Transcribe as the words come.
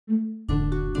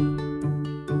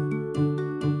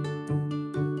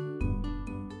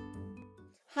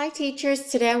Hi teachers,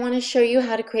 today I want to show you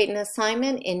how to create an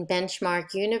assignment in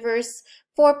Benchmark Universe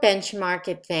for Benchmark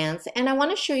Advance, and I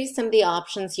want to show you some of the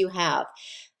options you have.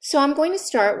 So I'm going to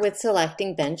start with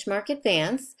selecting Benchmark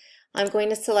Advance. I'm going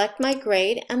to select my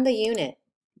grade and the unit.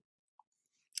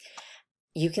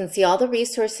 You can see all the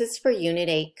resources for Unit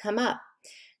 8 come up.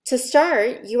 To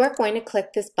start, you are going to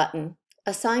click this button,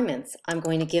 Assignments. I'm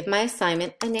going to give my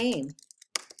assignment a name.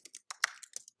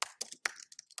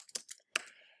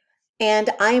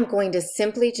 And I am going to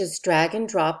simply just drag and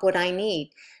drop what I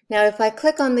need. Now, if I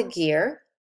click on the gear,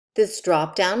 this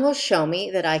drop down will show me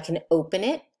that I can open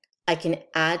it, I can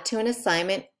add to an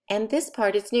assignment, and this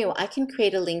part is new. I can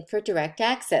create a link for direct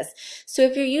access. So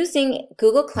if you're using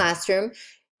Google Classroom,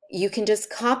 you can just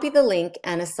copy the link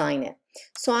and assign it.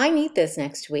 So I need this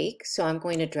next week, so I'm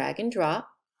going to drag and drop.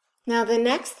 Now, the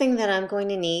next thing that I'm going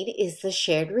to need is the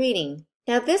shared reading.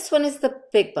 Now this one is the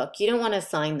big book. You don't want to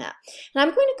assign that. And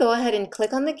I'm going to go ahead and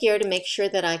click on the gear to make sure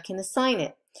that I can assign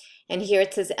it. And here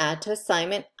it says add to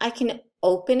assignment. I can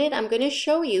open it. I'm going to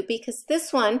show you because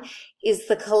this one is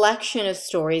the collection of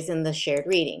stories in the shared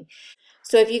reading.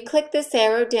 So if you click this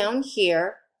arrow down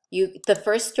here, the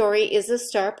first story is A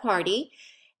Star Party.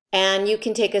 And you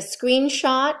can take a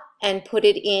screenshot and put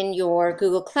it in your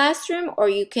Google Classroom, or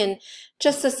you can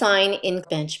just assign in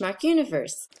Benchmark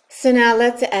Universe. So now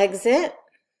let's exit.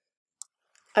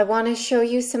 I want to show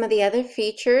you some of the other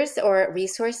features or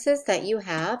resources that you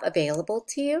have available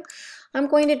to you. I'm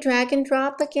going to drag and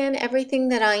drop again everything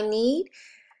that I need.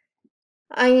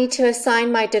 I need to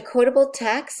assign my decodable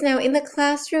text. Now in the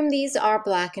classroom, these are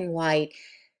black and white.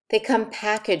 They come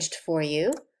packaged for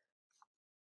you.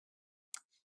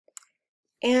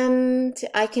 And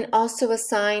I can also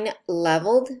assign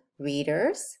leveled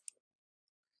readers.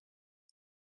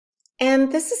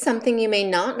 And this is something you may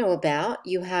not know about.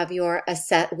 You have your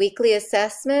weekly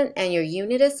assessment and your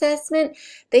unit assessment.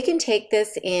 They can take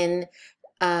this in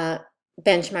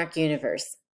Benchmark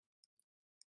Universe.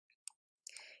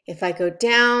 If I go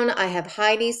down, I have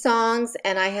Heidi songs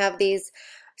and I have these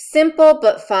simple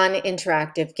but fun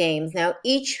interactive games. Now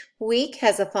each week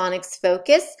has a phonics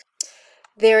focus.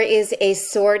 There is a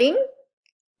sorting,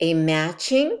 a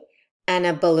matching, and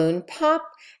a balloon pop,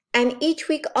 and each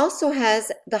week also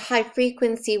has the high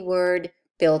frequency word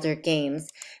builder games.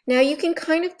 Now you can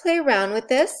kind of play around with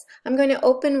this. I'm going to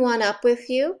open one up with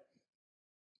you.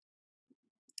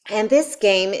 And this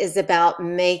game is about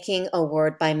making a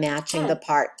word by matching the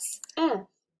parts.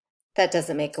 That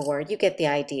doesn't make a word. You get the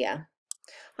idea.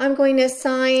 I'm going to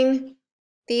assign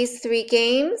these 3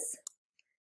 games.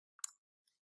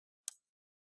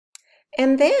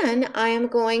 And then I am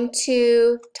going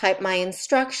to type my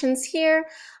instructions here.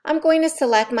 I'm going to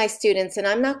select my students, and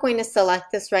I'm not going to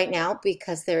select this right now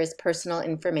because there is personal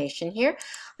information here.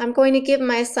 I'm going to give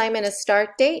my assignment a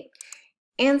start date,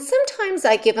 and sometimes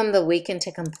I give them the weekend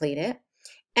to complete it,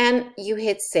 and you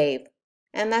hit save.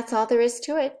 And that's all there is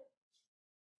to it.